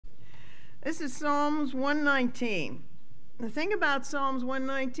This is Psalms 119. The thing about Psalms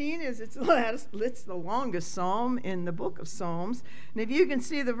 119 is it's the longest psalm in the book of Psalms. And if you can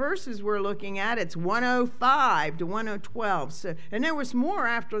see the verses we're looking at, it's 105 to 112. So, and there was more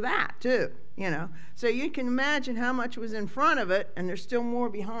after that too, So you can imagine how much was in front of it, and there's still more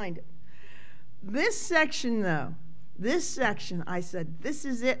behind it. This section, I said, this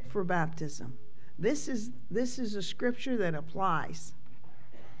is it for baptism. This is a scripture that applies.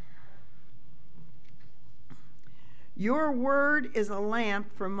 Your word is a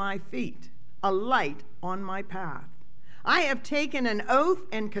lamp for my feet, a light on my path. I have taken an oath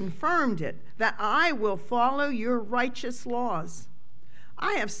and confirmed it, that I will follow your righteous laws.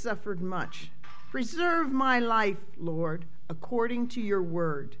 I have suffered much. Preserve my life, Lord, according to your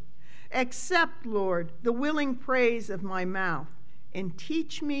word. Accept, Lord, the willing praise of my mouth, and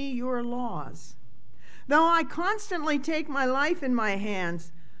teach me your laws. Though I constantly take my life in my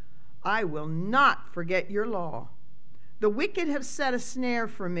hands, I will not forget your law. The wicked have set a snare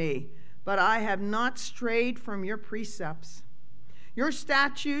for me, but I have not strayed from your precepts. Your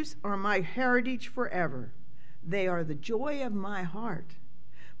statutes are my heritage forever. They are the joy of my heart.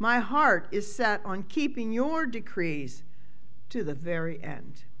 My heart is set on keeping your decrees to the very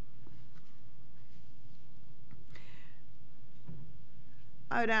end.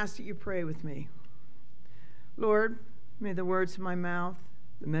 I would ask that you pray with me. Lord, may the words of my mouth,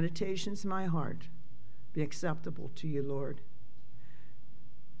 the meditations of my heart, be acceptable to you, Lord.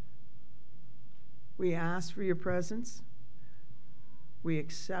 We ask for your presence. We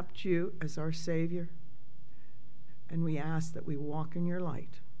accept you as our Savior. And we ask that we walk in your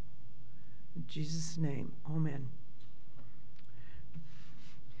light. In Jesus' name, amen.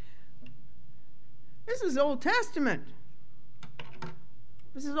 This is Old Testament.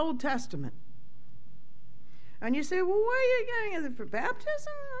 This is Old Testament. And you say, well, where are you getting it for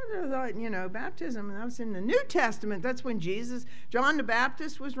baptism? Baptism, and that was in the New Testament. That's when John the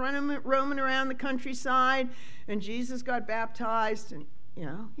Baptist was roaming around the countryside, and Jesus got baptized, and,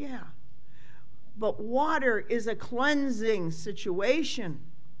 yeah. But water is a cleansing situation.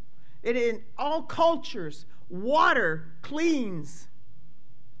 In all cultures, water cleans.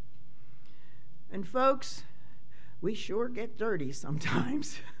 And folks, we sure get dirty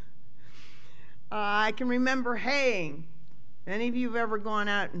sometimes. I can remember haying. Any of you have ever gone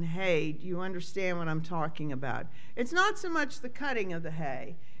out and hayed, you understand what I'm talking about. It's not so much the cutting of the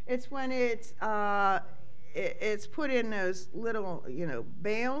hay. It's when it's put in those little,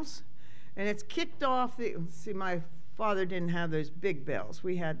 bales, and it's kicked off. See, my father didn't have those big bales.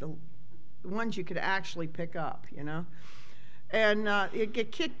 We had the ones you could actually pick up, And it'd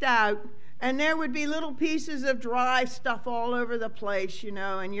get kicked out, and there would be little pieces of dry stuff all over the place,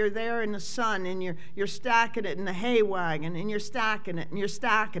 and you're there in the sun, and you're stacking it in the hay wagon, and you're stacking it, and you're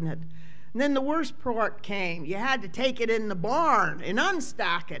stacking it. And then the worst part came. You had to take it in the barn and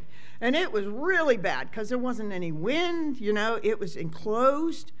unstack it. And it was really bad because there wasn't any wind, it was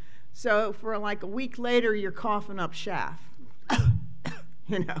enclosed. So for like a week later, you're coughing up chaff,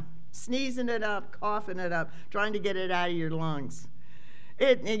 sneezing it up, coughing it up, trying to get it out of your lungs.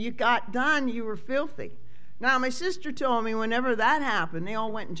 And you got done, you were filthy. Now, my sister told me whenever that happened, they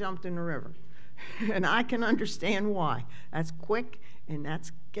all went and jumped in the river. And I can understand why. That's quick, and that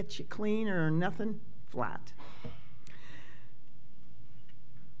gets you clean or nothing flat.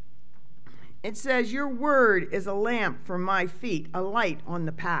 It says, your word is a lamp for my feet, a light on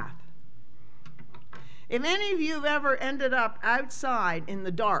the path. If any of you have ever ended up outside in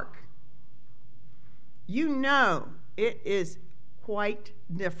the dark, you know it is quite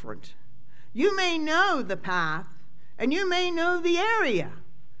different. You may know the path, and you may know the area,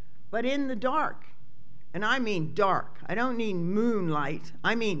 but in the dark, and I mean dark, I don't mean moonlight,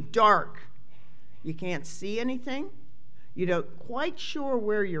 I mean dark. You can't see anything. You don't quite sure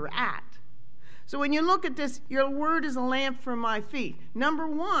where you're at. So when you look at this, your word is a lamp for my feet. Number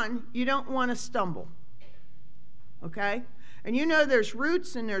one, you don't want to stumble. Okay? And there's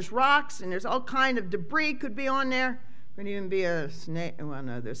roots and there's rocks and there's all kind of debris could be on there. Could even be a snake. Well,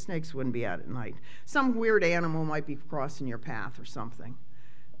 no, the snakes wouldn't be out at night. Some weird animal might be crossing your path or something.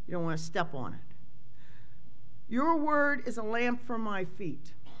 You don't want to step on it. Your word is a lamp for my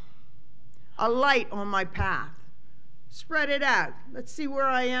feet, a light on my path. Spread it out. Let's see where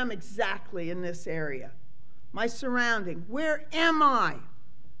I am exactly in this area. My surrounding. Where am I?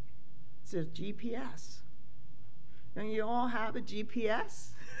 It's a GPS. Don't you all have a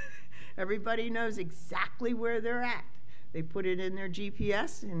GPS? Everybody knows exactly where they're at. They put it in their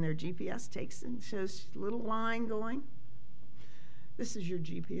GPS, and their GPS takes and shows a little line going. This is your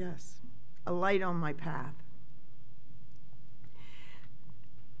GPS, a light on my path.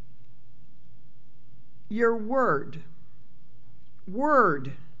 your word.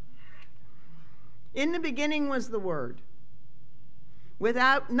 Word. In the beginning was the Word.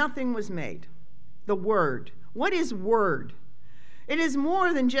 Without, nothing was made. The Word. What is Word? It is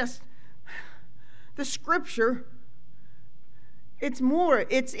more than just the Scripture. It's more.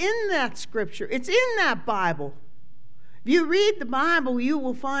 It's in that Scripture. It's in that Bible. If you read the Bible, you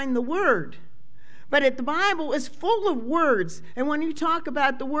will find the Word. But the Bible is full of words. And when you talk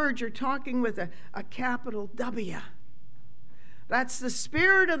about the words, you're talking with a capital W. That's the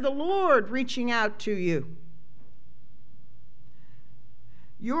Spirit of the Lord reaching out to you.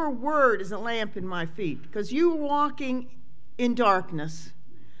 Your word is a lamp in my feet, because you're walking in darkness.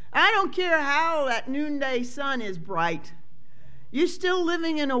 I don't care how that noonday sun is bright. You're still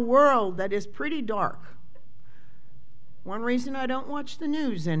living in a world that is pretty dark. One reason I don't watch the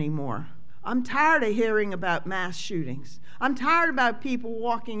news anymore. I'm tired of hearing about mass shootings. I'm tired about people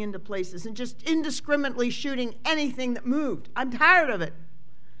walking into places and just indiscriminately shooting anything that moved. I'm tired of it.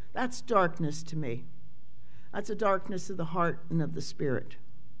 That's darkness to me. That's a darkness of the heart and of the spirit.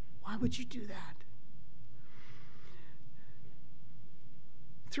 Why would you do that?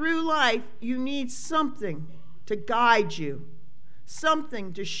 Through life, you need something to guide you,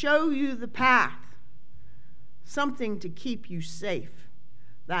 something to show you the path, something to keep you safe.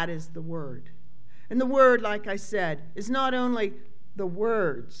 That is the Word. And the Word, like I said, is not only the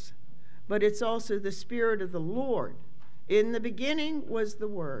words, but it's also the Spirit of the Lord. In the beginning was the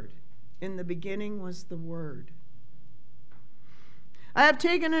Word. In the beginning was the Word. I have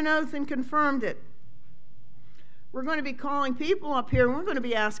taken an oath and confirmed it. We're going to be calling people up here, and we're going to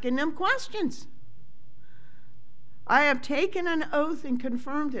be asking them questions. I have taken an oath and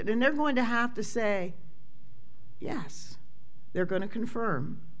confirmed it, and they're going to have to say, yes. They're going to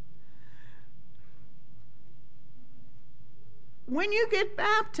confirm. When you get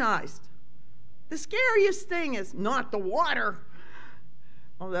baptized, the scariest thing is not the water,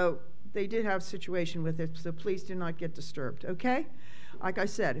 although they did have a situation with it, so please do not get disturbed, okay? Like I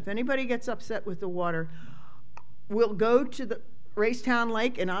said, if anybody gets upset with the water, we'll go to the Racetown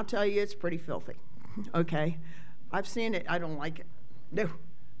Lake, and I'll tell you it's pretty filthy, okay? I've seen it. I don't like it. No.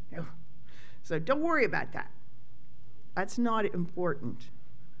 So don't worry about that. That's not important.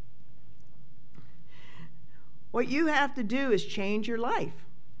 What you have to do is change your life.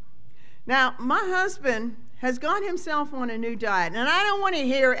 Now, my husband has got himself on a new diet, and I don't want to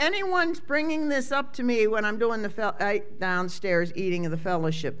hear anyone bringing this up to me when I'm doing the downstairs eating of the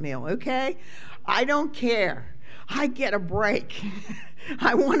fellowship meal, okay? I don't care. I get a break.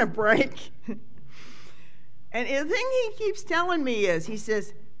 I want a break. And the thing he keeps telling me is, he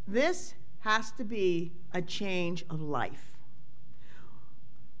says, this has to be a change of life.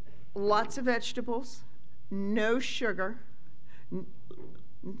 Lots of vegetables, no sugar,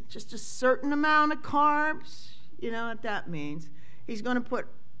 just a certain amount of carbs. You know what that means. He's going to put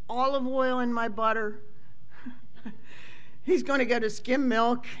olive oil in my butter. He's going to go to skim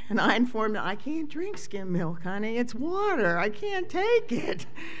milk, and I informed him, I can't drink skim milk, honey. It's water. I can't take it.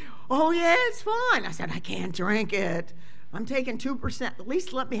 Oh, yeah, it's fine. I said, I can't drink it. I'm taking 2%. At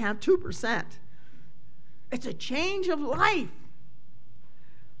least let me have 2%. It's a change of life.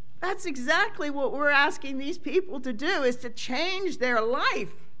 That's exactly what we're asking these people to do, is to change their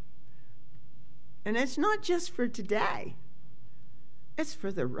life. And it's not just for today. It's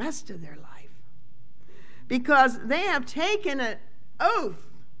for the rest of their life. Because they have taken an oath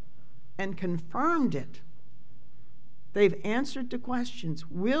and confirmed it. They've answered the questions.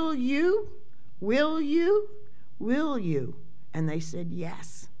 Will you? Will you? Will you? And they said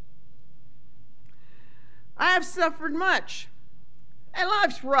yes. I have suffered much. And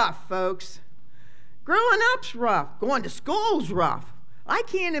life's rough, folks. Growing up's rough. Going to school's rough. I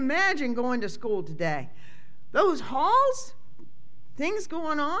can't imagine going to school today. Those halls, things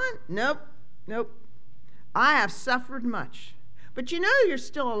going on? Nope. I have suffered much. But you know you're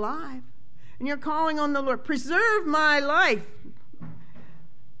still alive. And you're calling on the Lord. Preserve my life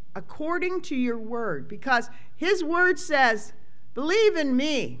according to your word. Because his word says, believe in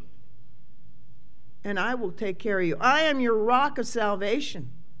me, and I will take care of you. I am your rock of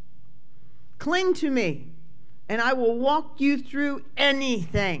salvation. Cling to me, and I will walk you through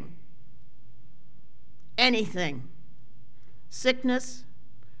anything. Anything. Sickness,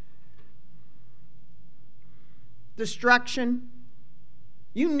 destruction,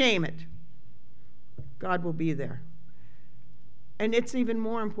 you name it. God will be there. And it's even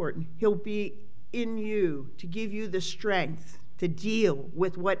more important, he'll be in you to give you the strength to deal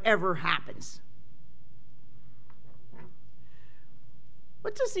with whatever happens.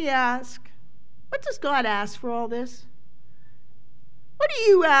 What does he ask? What does God ask for all this? What do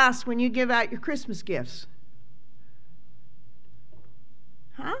you ask when you give out your Christmas gifts?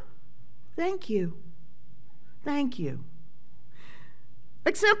 Huh? Thank you. Thank you.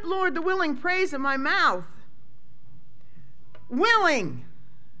 Accept, Lord, the willing praise of my mouth. Willing.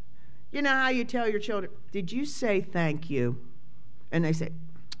 You know how you tell your children, did you say thank you? And they say,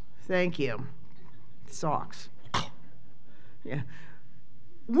 thank you. Socks. Yeah.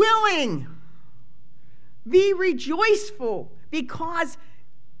 Willing. Be rejoiceful because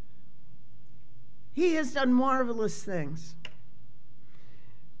he has done marvelous things.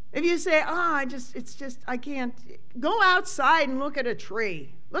 If you say, I can't, go outside and look at a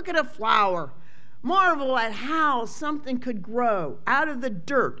tree, look at a flower, marvel at how something could grow out of the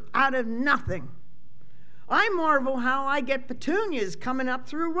dirt, out of nothing. I marvel how I get petunias coming up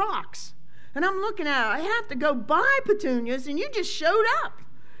through rocks. And I'm looking at it, I have to go buy petunias, and you just showed up,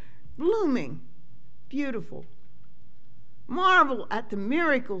 blooming, beautiful. Marvel at the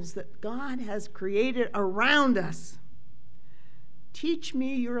miracles that God has created around us. Teach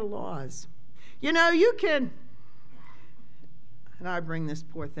me your laws. You know, you can, and I bring this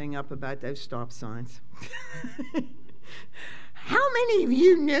poor thing up about those stop signs. How many of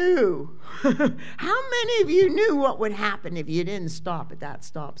you knew? How many of you knew what would happen if you didn't stop at that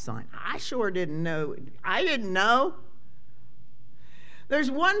stop sign? I sure didn't know. I didn't know. There's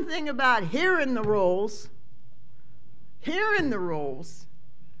one thing about hearing the rules,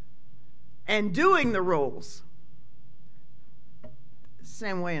 and doing the rules.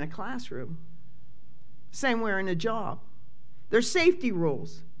 Same way in a classroom. Same way in a job. There's safety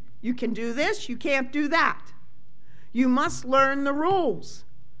rules. You can do this, you can't do that. You must learn the rules.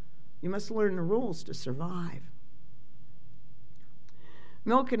 You must learn the rules to survive.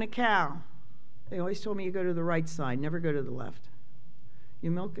 Milking a cow. They always told me you go to the right side, never go to the left. You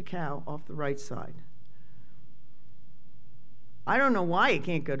milk a cow off the right side. I don't know why you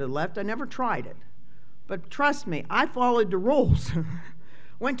can't go to the left. I never tried it. But trust me, I followed the rules.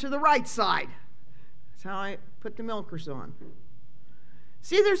 Went to the right side. That's how I put the milkers on.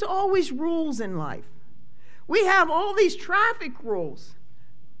 See, there's always rules in life. We have all these traffic rules.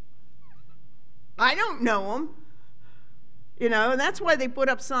 I don't know them. You know, and that's why they put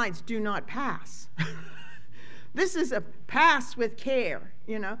up signs, do not pass. This is a pass with care,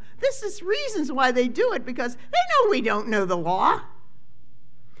 you know. This is reasons why they do it, because they know we don't know the law.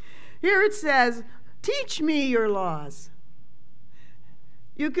 Here it says, teach me your laws.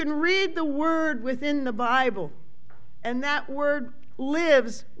 You can read the word within the Bible, and that word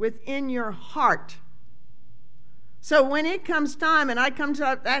lives within your heart. So when it comes time and I come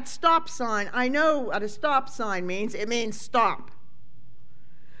to that stop sign, I know what a stop sign means. It means stop.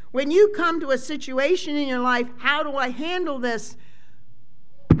 When you come to a situation in your life, how do I handle this?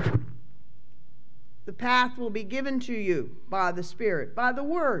 The path will be given to you by the Spirit, by the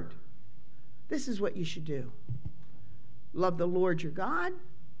Word. This is what you should do. Love the Lord your God.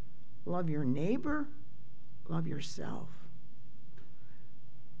 Love your neighbor. Love yourself.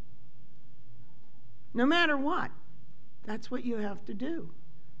 No matter what, that's what you have to do.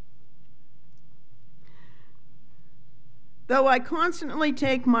 Though I constantly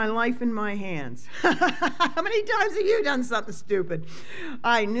take my life in my hands. How many times have you done something stupid?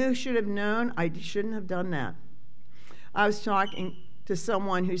 I should have known. I shouldn't have done that. I was talking to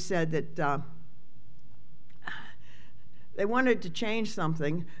someone who said that they wanted to change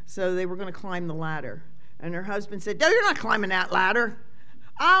something, so they were going to climb the ladder. And her husband said, no, you're not climbing that ladder.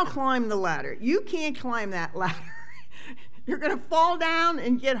 I'll climb the ladder. You can't climb that ladder. You're going to fall down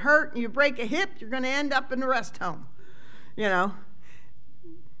and get hurt, and you break a hip, you're going to end up in the rest home. You know,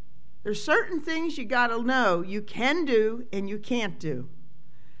 there's certain things you got to know you can do and you can't do.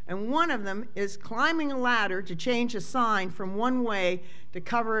 And one of them is climbing a ladder to change a sign from one way to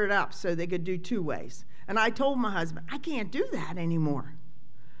cover it up so they could do two ways. And I told my husband, I can't do that anymore.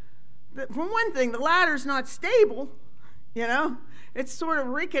 But for one thing, the ladder's not stable, you know. It's sort of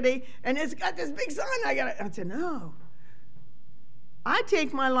rickety, and it's got this big sign I said, no. I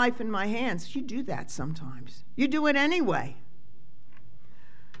take my life in my hands. You do that sometimes. You do it anyway.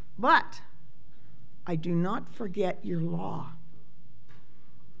 But I do not forget your law.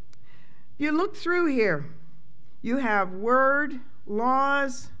 If you look through here, you have word,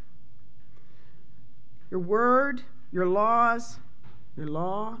 laws, your word, your laws, your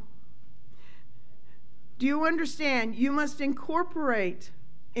law. Do you understand? You must incorporate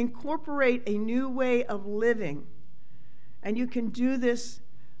a new way of living. And you can do this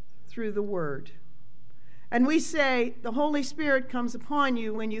through the Word. And we say the Holy Spirit comes upon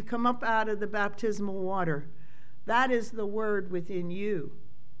you when you come up out of the baptismal water. That is the Word within you,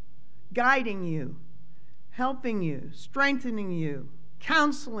 guiding you, helping you, strengthening you,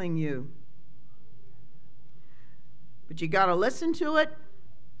 counseling you. But you got to listen to it,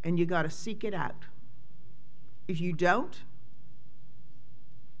 and you got to seek it out. If you don't,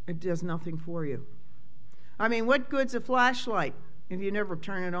 it does nothing for you. I mean, what good's a flashlight if you never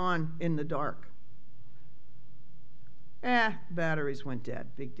turn it on in the dark? Batteries went dead.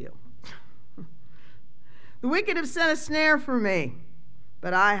 Big deal. The wicked have set a snare for me,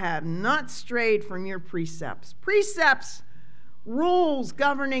 but I have not strayed from your precepts. Precepts, rules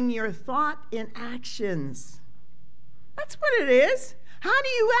governing your thought and actions. That's what it is. How do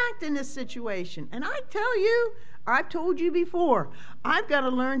you act in this situation? And I tell you, I've told you before, I've got to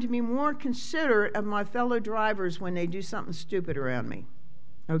learn to be more considerate of my fellow drivers when they do something stupid around me.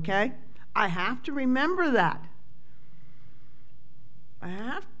 Okay? I have to remember that.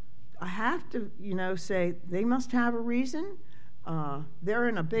 I have to, say they must have a reason. They're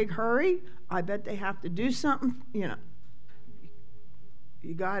in a big hurry. I bet they have to do something.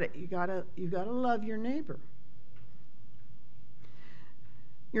 You got to love your neighbor.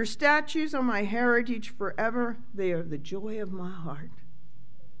 Your statutes are my heritage forever. They are the joy of my heart.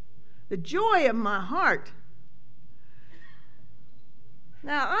 The joy of my heart.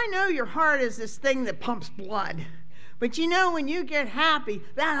 Now, I know your heart is this thing that pumps blood. But when you get happy,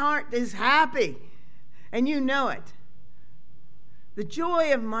 that heart is happy. And you know it. The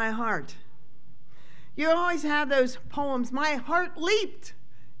joy of my heart. You always have those poems, my heart leaped,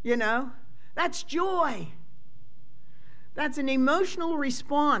 That's joy. That's an emotional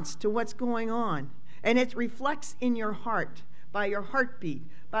response to what's going on. And it reflects in your heart, by your heartbeat,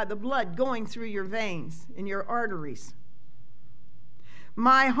 by the blood going through your veins, in your arteries.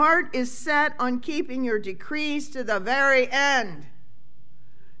 My heart is set on keeping your decrees to the very end.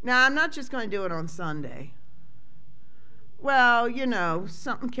 Now, I'm not just going to do it on Sunday. Well,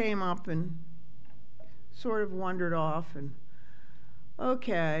 something came up and sort of wandered off, and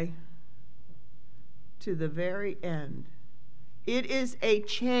okay, to the very end. It is a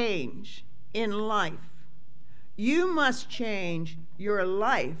change in life. You must change your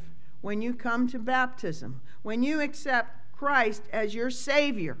life when you come to baptism, when you accept Christ as your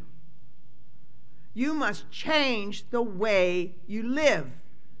Savior. You must change the way you live.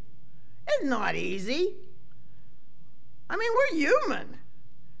 It's not easy. I mean, we're human.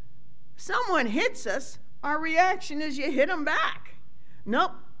 Someone hits us, our reaction is you hit them back.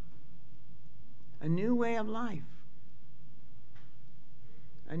 Nope. A new way of life.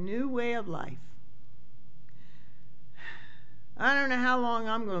 A new way of life. I don't know how long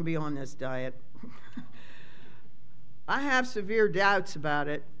I'm going to be on this diet. I have severe doubts about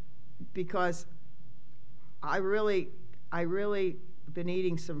it because I really been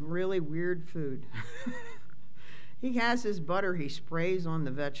eating some really weird food. He has his butter he sprays on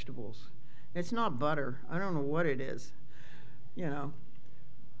the vegetables. It's not butter. I don't know what it is,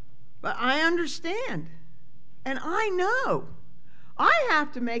 But I understand. And I know. I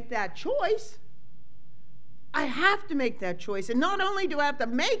have to make that choice. I have to make that choice. And not only do I have to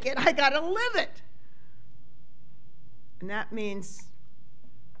make it, I got to live it. And that means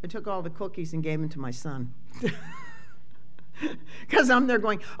I took all the cookies and gave them to my son. Because I'm there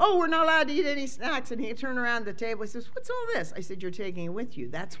going, we're not allowed to eat any snacks. And he turned around the table. He says, what's all this? I said, you're taking it with you.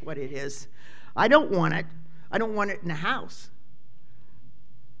 That's what it is. I don't want it. I don't want it in the house.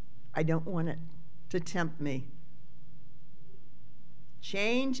 I don't want it to tempt me.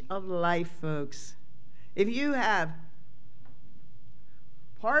 Change of life, folks. If you have,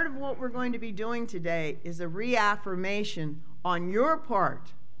 part of what we're going to be doing today is a reaffirmation on your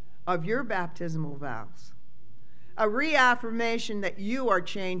part of your baptismal vows. A reaffirmation that you are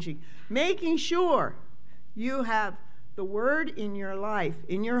changing, making sure you have the word in your life,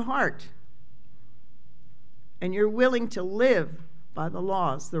 in your heart, and you're willing to live by the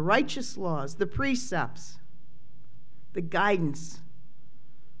laws, the righteous laws, the precepts, the guidance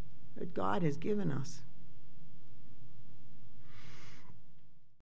that God has given us.